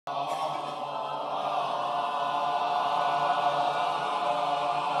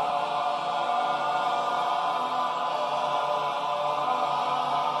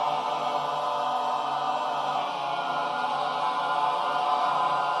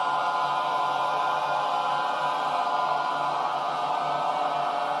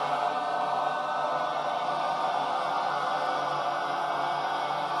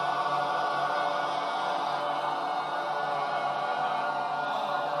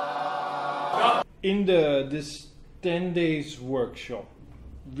in this 10 days workshop,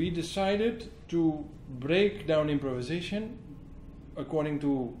 we decided to break down improvisation according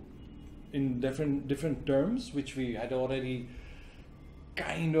to in different terms, which we had already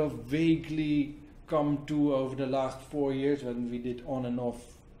kind of vaguely come to over the last 4 years when we did on and off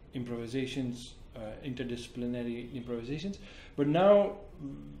improvisations, interdisciplinary improvisations. But now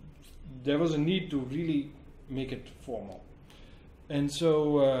there was a need to really make it formal. And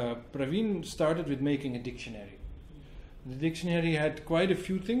so Pravin started with making a dictionary. The dictionary had quite a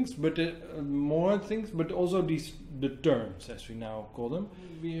few things, but more things, but also the terms, as we now call them.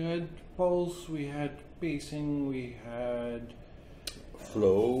 We had pulse, we had pacing, we had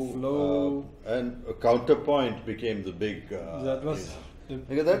flow, and a counterpoint became the big. That was a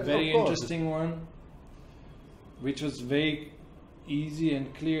that, very interesting one, which was very easy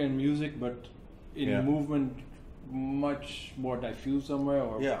and clear in music, but in movement much more diffuse somewhere,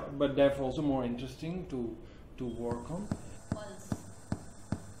 but therefore also more interesting to work on.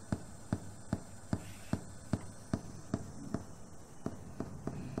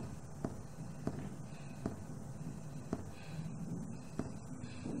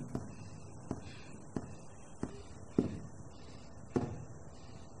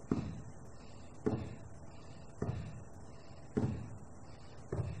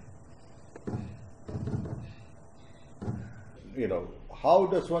 You know, how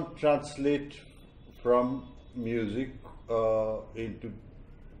does one translate from music into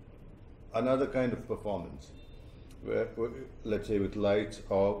another kind of performance, where, let's say with lights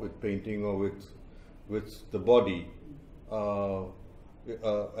or with painting or with the body,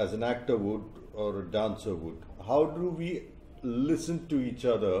 as an actor would or a dancer would? How do we listen to each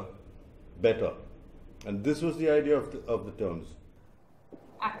other better? And this was the idea of the terms.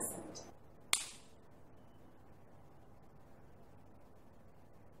 Accent.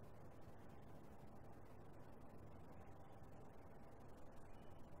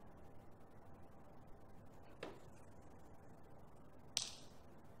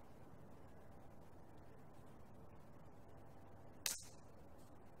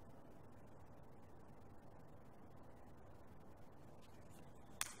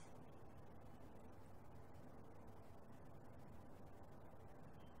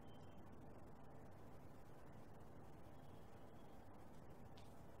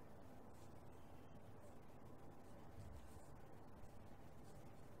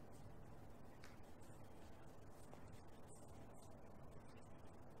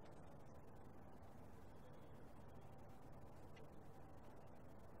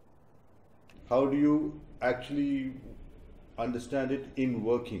 How do you actually understand it in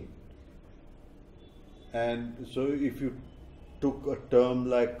working? And so if you took a term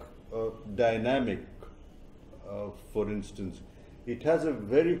like dynamic, for instance, it has a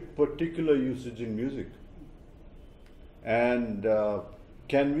very particular usage in music. And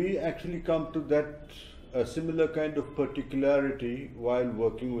can we actually come to that similar kind of particularity while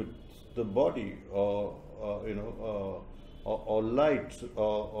working with the body or light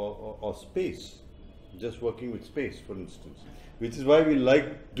or space, just working with space, for instance, which is why we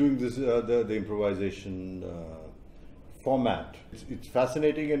like doing this the improvisation format. It's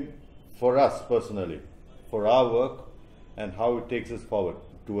fascinating, and for us personally, for our work, and how it takes us forward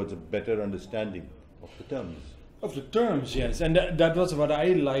towards a better understanding of the terms. Of the terms, yes, and that was what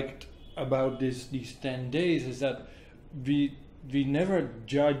I liked about these 10 days, is that we never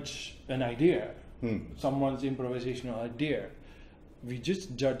judge an idea. Someone's improvisational idea. We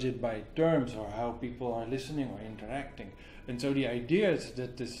just judge it by terms or how people are listening or interacting. And so the idea is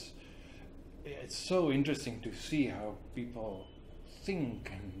that it's so interesting to see how people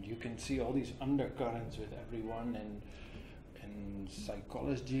think, and you can see all these undercurrents with everyone, and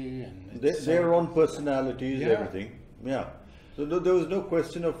psychology and their own personalities, everything. Yeah. So there was no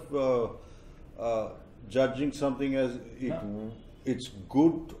question of judging something as it's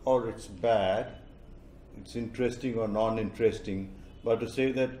good or it's bad, it's interesting or non-interesting, but to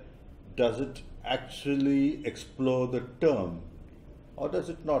say that, does it actually explore the term, or does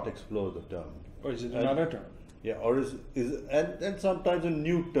it not explore the term? Or is it another term? Yeah, or and sometimes a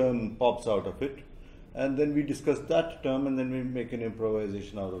new term pops out of it, and then we discuss that term, and then we make an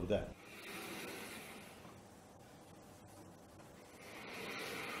improvisation out of that.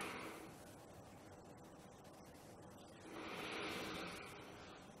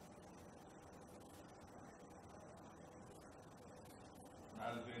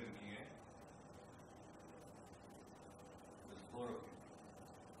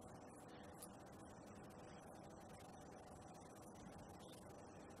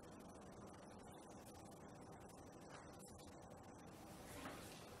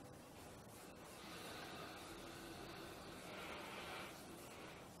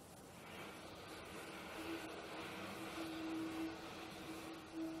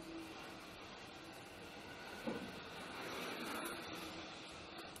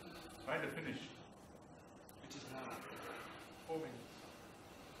 Kind of finished. It is now 4 minutes.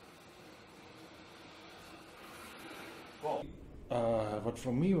 What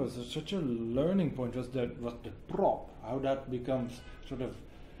for me was such a learning point was the prop, how that becomes sort of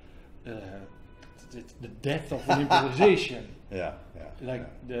the death of an improvisation. Yeah.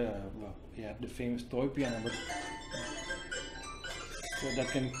 Like the famous toy piano, but so that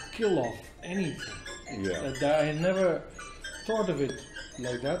can kill off anything. Yeah. I never thought of it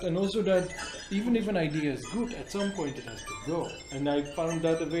like that, and also that even if an idea is good, at some point it has to go. And I found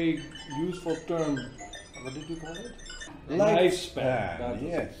that a very useful term. What did you call it? Lifespan.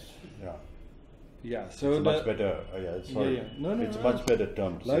 Yes. Yeah. Yeah. So It's much better. Sorry. Yeah. No, it's a much better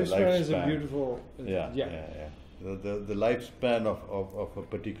term to say lifespan is a beautiful. Yeah. The lifespan of a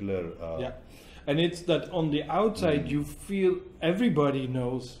particular. Yeah. And it's that on the outside you feel everybody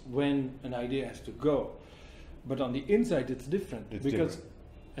knows when an idea has to go, but on the inside it's different because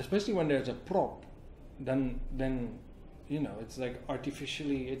especially when there's a prop, then it's like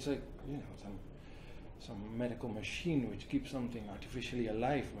artificially, it's like some medical machine which keeps something artificially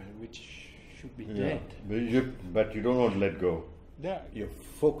alive which should be dead. But you don't want to let go. Yeah. You're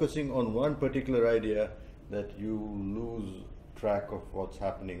focusing on one particular idea that you lose track of what's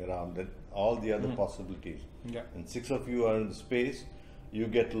happening around it, all the other possibilities. Yeah. And 6 of you are in the space, you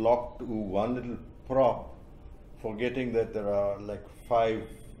get locked to one little prop, forgetting that there are like 5,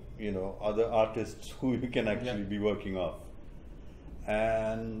 other artists who you can actually be working off.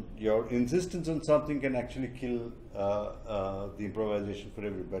 And your insistence on something can actually kill the improvisation for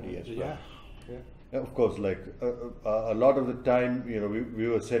everybody as well. Yeah, of course, like a lot of the time, we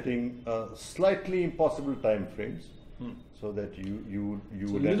were setting slightly impossible time frames. So that you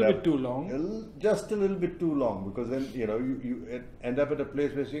would a little bit too long. Just a little bit too long, because then you end up at a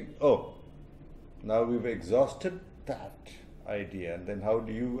place where you think, oh, now we've exhausted that idea, and then how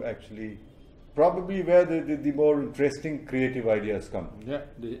do you actually probably where the more interesting creative ideas come. Yeah,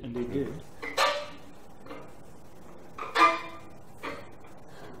 and they did.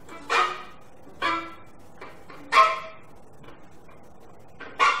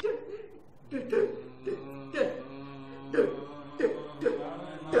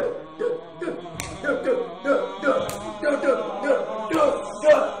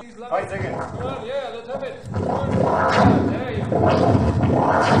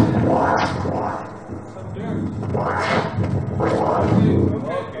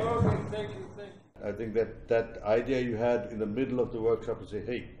 I think that idea you had in the middle of the workshop to say,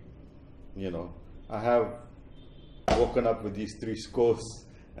 hey, I have woken up with these 3 scores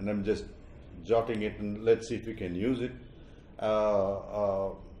and I'm just jotting it and let's see if we can use it.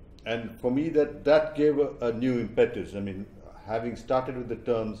 And for me that gave a new impetus. I mean, having started with the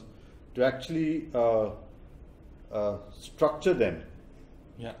terms, to actually structure them,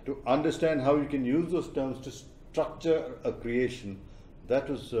 to understand how you can use those terms to structure a creation, that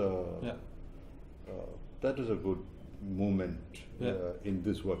was a good moment in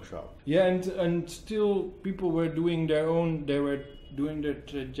this workshop. Yeah, and still people were doing their own. They were doing their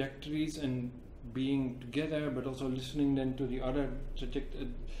trajectories and being together, but also listening then to the other trajectory.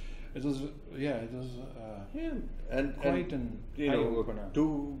 It was quite an eye-opener.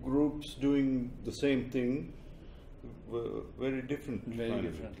 2 groups doing the same thing were very different. Very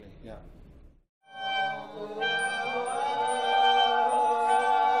differently, yeah.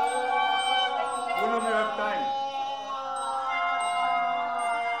 We don't have time.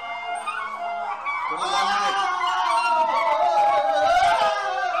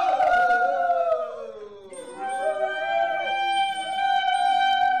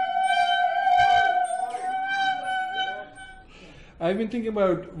 I've been thinking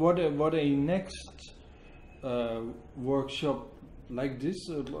about what a next workshop like this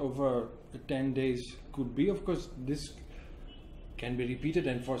over 10 days could be. Of course, this can be repeated,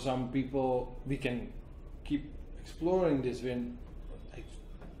 and for some people we can keep exploring this when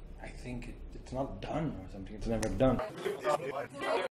I think it's not done or something. It's never done.